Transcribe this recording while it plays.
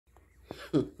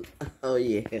Oh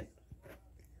yeah,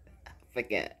 I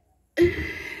forgot.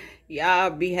 Y'all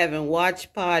be having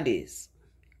watch parties,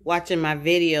 watching my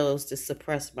videos to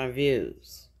suppress my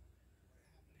views.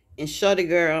 And shorty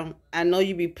girl, I know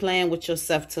you be playing with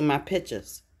yourself to my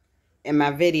pictures and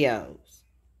my videos.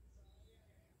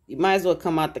 You might as well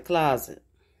come out the closet.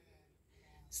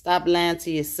 Stop lying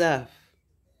to yourself.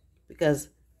 Because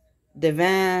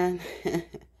Divine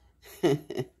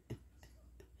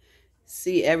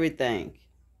see everything.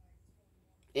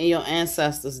 And your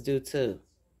ancestors do too.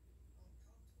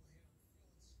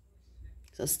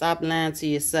 So stop lying to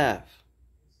yourself.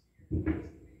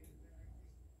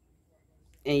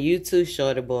 And you too,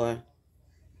 shorty boy.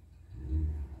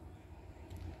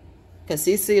 Because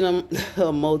he see them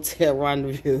motel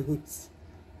rendezvous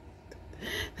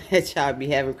that y'all be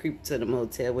having creep to the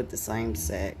motel with the same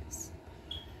sex.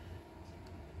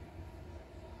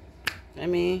 I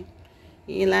mean,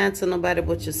 you ain't lying to nobody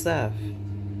but yourself.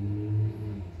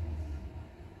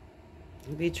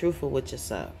 Be truthful with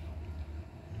yourself.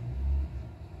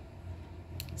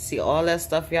 See, all that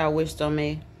stuff y'all wished on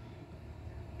me,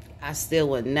 I still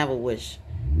would never wish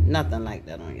nothing like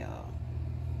that on y'all.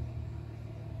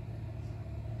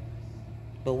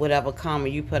 But whatever karma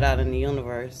you put out in the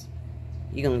universe,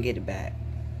 you're going to get it back.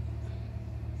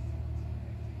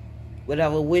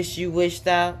 Whatever wish you wished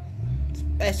out,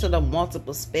 especially the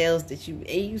multiple spells that and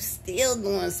you still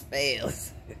doing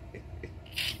spells.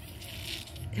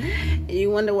 And you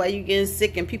wonder why you getting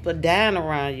sick and people dying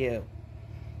around you.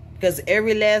 Because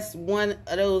every last one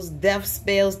of those death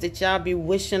spells that y'all be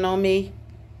wishing on me,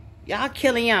 y'all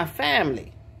killing y'all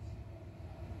family.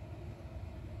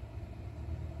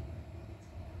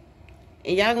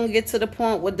 And y'all gonna get to the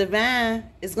point where Divine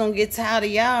is gonna get tired of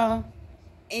y'all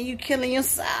and you killing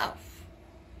yourself.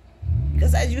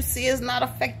 Because as you see, it's not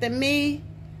affecting me.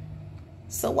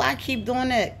 So why keep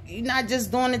doing it? You're not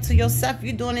just doing it to yourself,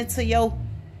 you're doing it to your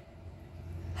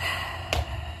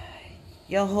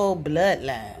whole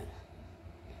bloodline.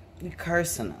 You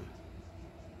cursing them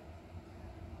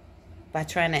by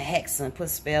trying to hex and put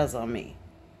spells on me.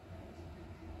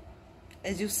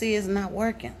 As you see, it's not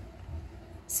working.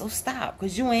 So stop,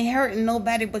 because you ain't hurting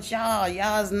nobody but y'all.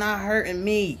 Y'all's not hurting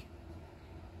me.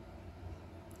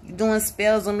 You doing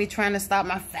spells on me trying to stop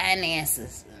my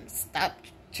finances. Stop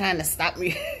trying to stop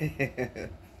me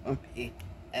from being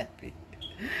happy.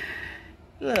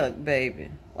 Look,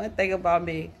 baby, one thing about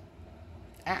me,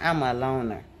 I'm a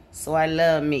loner. So I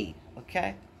love me,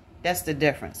 okay? That's the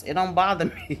difference. It don't bother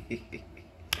me.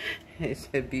 It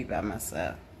should be by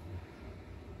myself.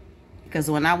 Because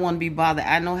when I want to be bothered,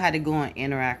 I know how to go and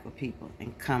interact with people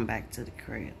and come back to the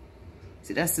crib.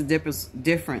 See, that's the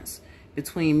difference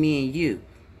between me and you.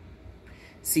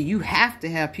 See, you have to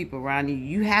have people around you.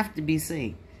 You have to be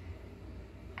seen.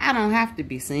 I don't have to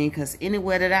be seen because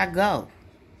anywhere that I go,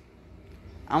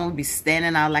 I'm going to be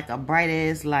standing out like a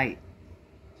bright-ass light.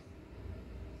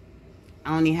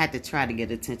 I don't even have to try to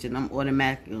get attention. I'm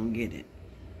automatically going to get it.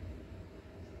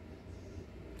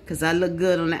 Because I look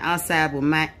good on the outside, but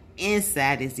my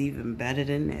inside is even better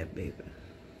than that, baby.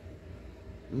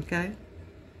 Okay?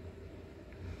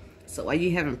 So are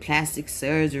you having plastic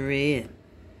surgery and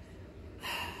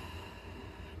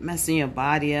messing your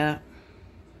body up?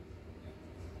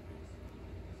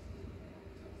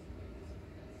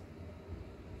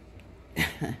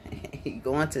 You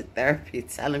going to therapy,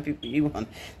 telling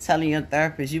your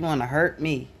therapist you want to hurt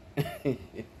me.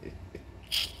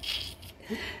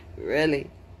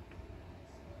 Really?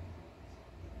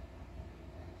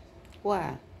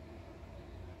 Why?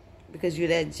 Because you're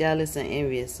that jealous and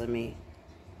envious of me.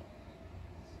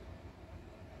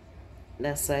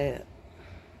 That's sad.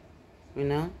 You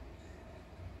know?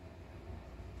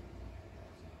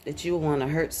 That you want to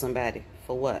hurt somebody.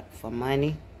 For what? For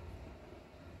money?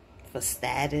 For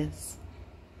status?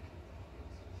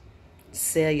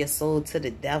 Sell your soul to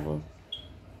the devil?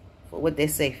 For what they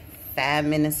say, 5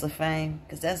 minutes of fame?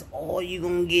 Because that's all you're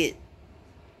going to get.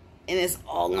 And it's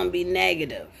all going to be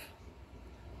negative.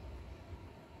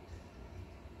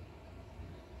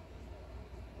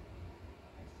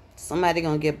 Somebody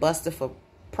going to get busted for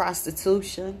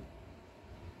prostitution.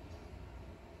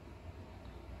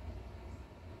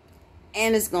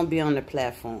 And it's going to be on the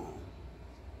platform.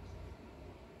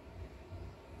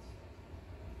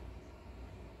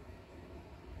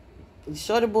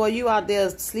 Shorty boy, you out there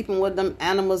sleeping with them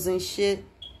animals and shit.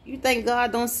 You think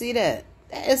God don't see that?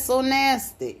 That is so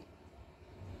nasty.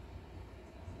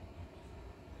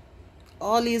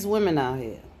 All these women out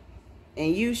here.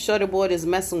 And you, shorty boy, that's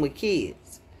messing with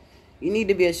kids. You need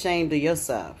to be ashamed of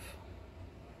yourself.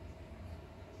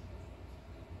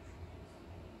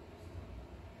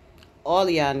 All of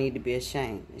y'all need to be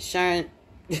ashamed. Sharon,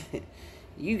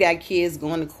 you got kids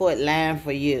going to court lying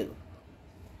for you.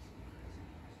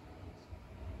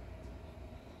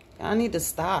 Y'all need to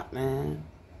stop, man.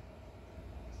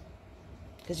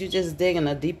 Because you're just digging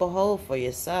a deeper hole for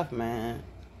yourself, man.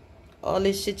 All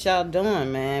this shit y'all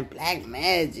doing, man. Black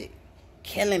magic.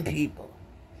 Killing people.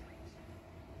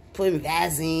 Putting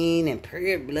Vaseline and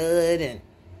period blood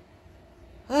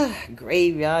and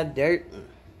graveyard dirt. And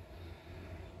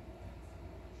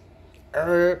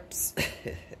herbs.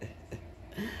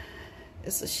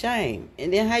 It's a shame.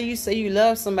 And then how you say you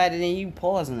love somebody, then you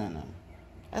poisoning them.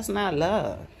 That's not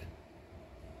love.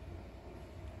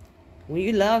 When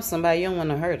you love somebody, you don't want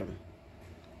to hurt them.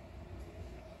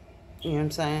 You know what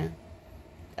I'm saying?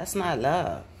 That's not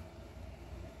love.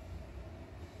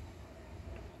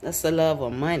 That's the love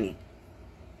of money.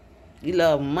 You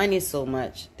love money so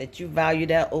much that you value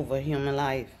that over human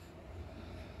life.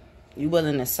 You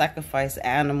willing to sacrifice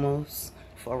animals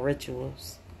for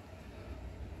rituals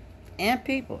and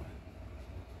people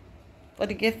for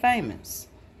to get famous.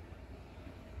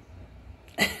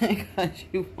 Because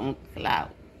you want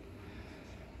clout.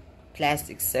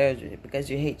 Plastic surgery because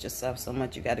you hate yourself so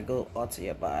much you got to go alter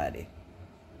your body.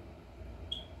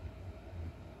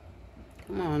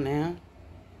 Come on now.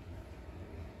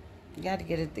 You got to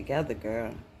get it together,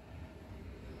 girl.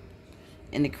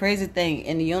 And the crazy thing,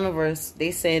 in the universe,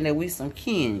 they saying that we some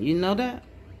kin. You know that?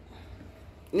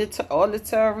 All the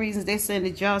tarot reasons, they saying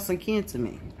that y'all some kin to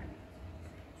me.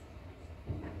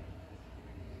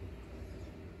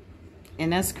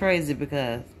 And that's crazy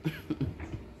because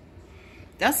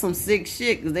that's some sick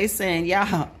shit. Because they saying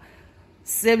y'all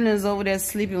siblings over there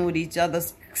sleeping with each other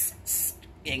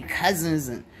and cousins.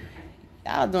 And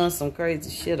y'all doing some crazy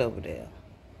shit over there.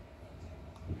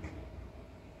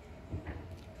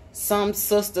 Some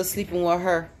sister sleeping with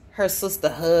her sister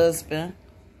husband.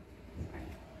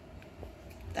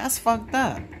 That's fucked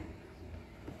up.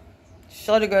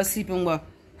 Shorty girl sleeping with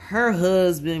her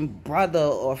husband, brother,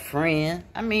 or friend.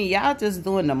 I mean, y'all just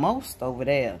doing the most over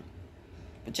there.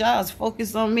 But y'all's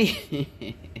focused on me.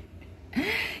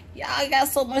 Y'all got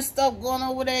so much stuff going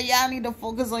over there. Y'all need to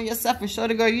focus on yourself. And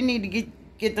shorty girl, you need to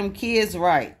get them kids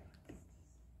right.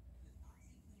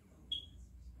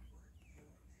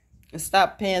 And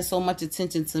stop paying so much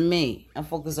attention to me and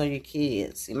focus on your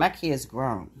kids. See, my kids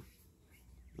grown.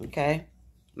 Okay?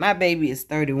 My baby is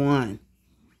 31.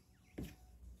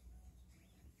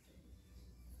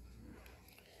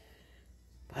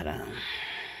 But,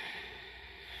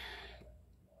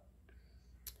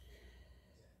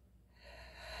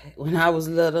 when I was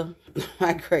little,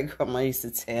 my great-grandma used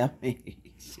to tell me,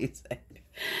 she said,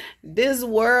 this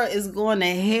world is going to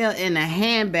hell in a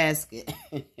handbasket.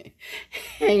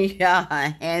 And y'all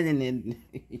are handing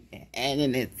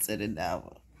it to the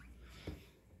devil.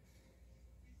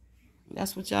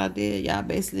 That's what y'all did. Y'all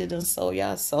basically done sold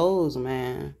y'all souls,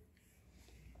 man.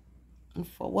 And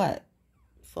for what?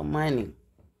 For money.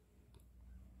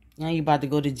 Now you about to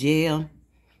go to jail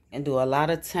and do a lot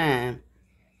of time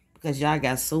because y'all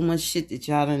got so much shit that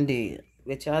y'all done did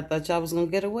that y'all thought y'all was going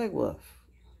to get away with.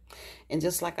 And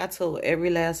just like I told every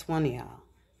last one of y'all,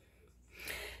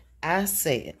 I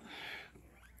said,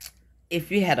 if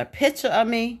you had a picture of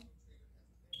me,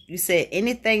 you said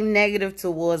anything negative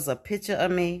towards a picture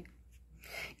of me,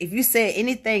 if you said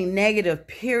anything negative,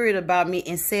 period, about me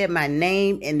and said my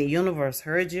name and the universe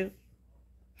heard you,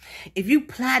 if you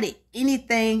plotted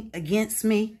anything against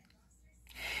me,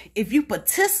 if you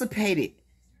participated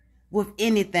with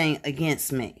anything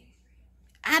against me,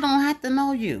 I don't have to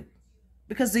know you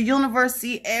because the universe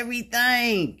see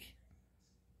everything.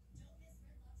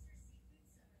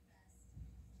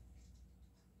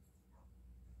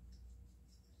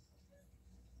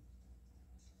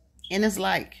 And it's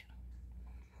like,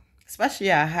 especially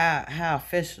y'all high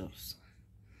officials,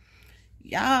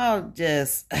 y'all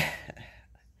just,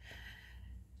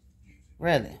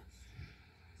 really,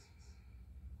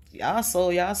 y'all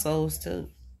sold y'all souls too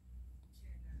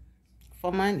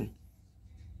for money.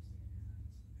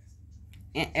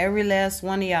 And every last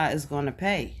one of y'all is going to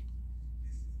pay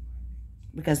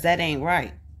because that ain't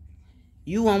right.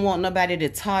 You won't want nobody to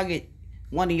target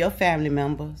one of your family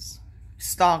members,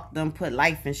 stalk them, put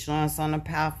life insurance on them,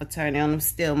 power of attorney on them,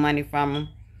 steal money from them,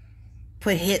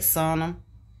 put hits on them.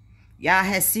 Y'all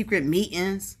had secret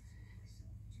meetings.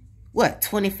 What,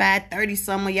 25, 30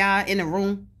 some of y'all in the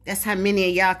room? That's how many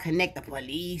of y'all connect the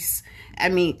police. I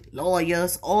mean,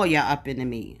 lawyers, all y'all up in the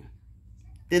meeting.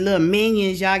 The little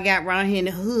minions y'all got around here in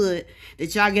the hood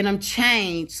that y'all get them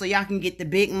changed so y'all can get the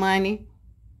big money.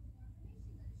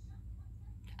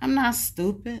 I'm not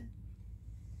stupid.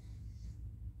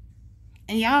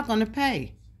 And y'all gonna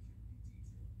pay.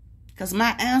 Because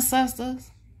my ancestors,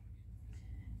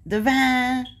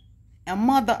 divine, and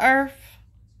Mother Earth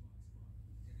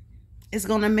is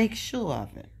going to make sure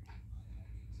of it.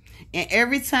 And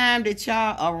every time that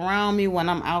y'all around me when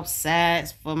I'm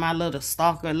outside for my little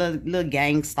stalker, little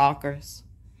gang stalkers,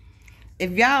 if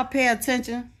y'all pay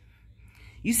attention,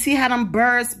 you see how them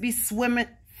birds be swimming,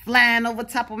 flying over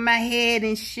top of my head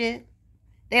and shit?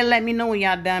 They let me know when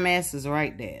y'all dumbasses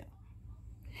right there.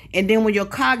 And then when your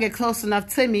car get close enough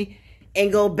to me and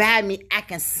go by me, I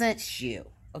can sense you,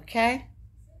 okay?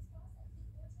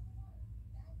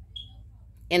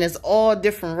 And it's all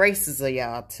different races of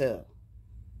y'all too.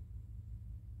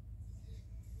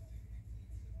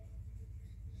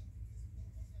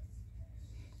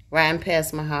 Riding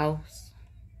past my house.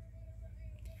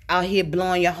 Out here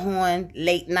blowing your horn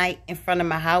late night in front of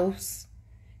my house.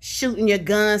 Shooting your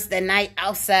guns that night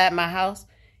outside my house.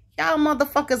 Y'all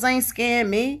motherfuckers ain't scaring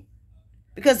me.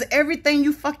 Because everything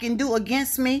you fucking do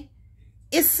against me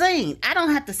is seen. I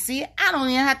don't have to see it. I don't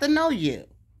even have to know you.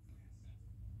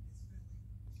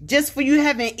 Just for you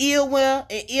having ill will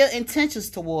and ill intentions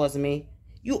towards me,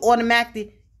 you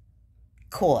automatically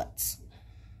caught.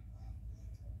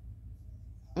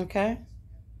 Okay?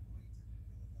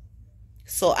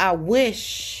 So I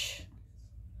wish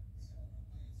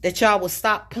that y'all would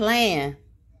stop playing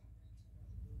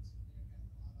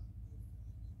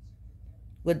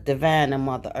with divine and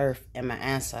Mother Earth and my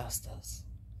ancestors.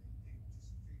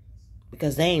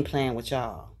 Because they ain't playing with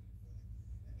y'all.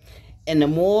 And the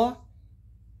more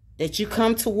that you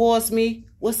come towards me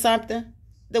with something,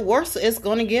 the worse it's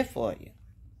going to get for you.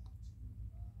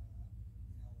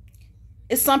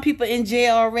 It's some people in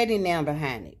jail already now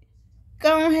behind it.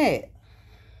 Go ahead.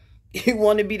 You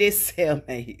want to be their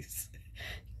cellmates.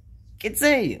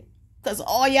 Continue. Because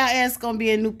all y'all ass going to be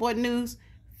in Newport News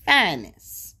finest.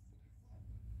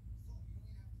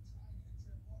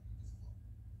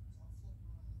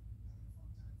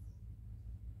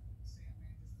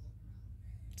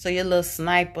 So your little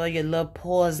sniper, your little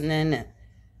poisoning, and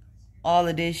all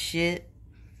of this shit.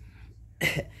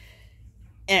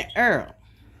 And Earl,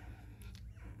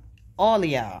 all of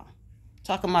y'all,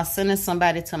 talking about sending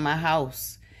somebody to my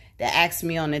house that asks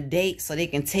me on a date so they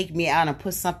can take me out and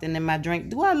put something in my drink.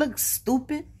 Do I look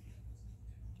stupid?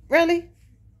 Really?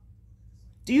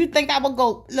 Do you think I would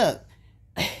go, look,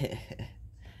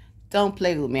 don't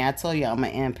play with me. I told you I'm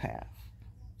an empath.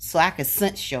 So I can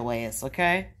sense your ass,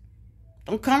 okay?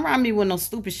 Don't come around me with no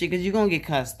stupid shit because you're going to get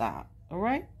cussed out. All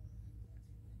right?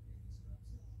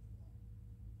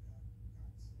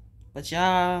 But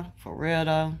y'all, for real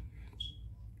though,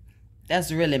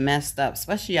 that's really messed up.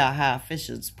 Especially y'all high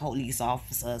officials, police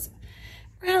officers.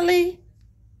 Really?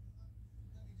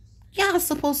 Y'all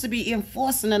supposed to be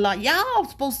enforcing the law. Y'all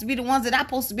supposed to be the ones that I'm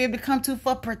supposed to be able to come to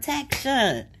for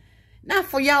protection. Not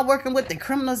for y'all working with the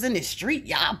criminals in the street.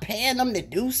 Y'all paying them to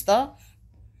do stuff.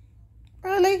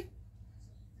 Really?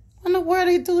 I don't know where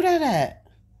they do that at.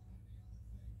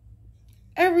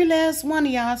 Every last one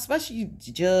of y'all, especially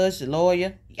the judge, the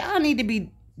lawyer, y'all need to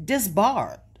be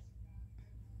disbarred.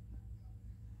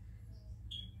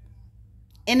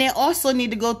 And they also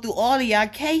need to go through all of y'all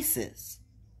cases.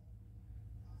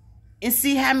 And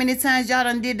see how many times y'all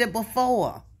done did it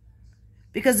before.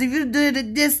 Because if you did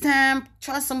it this time,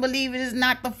 trust and believe it is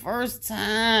not the first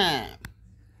time.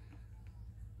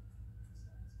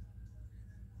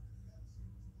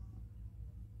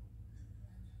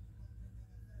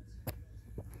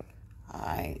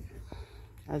 Alright.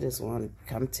 I just want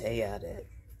to come tell y'all that.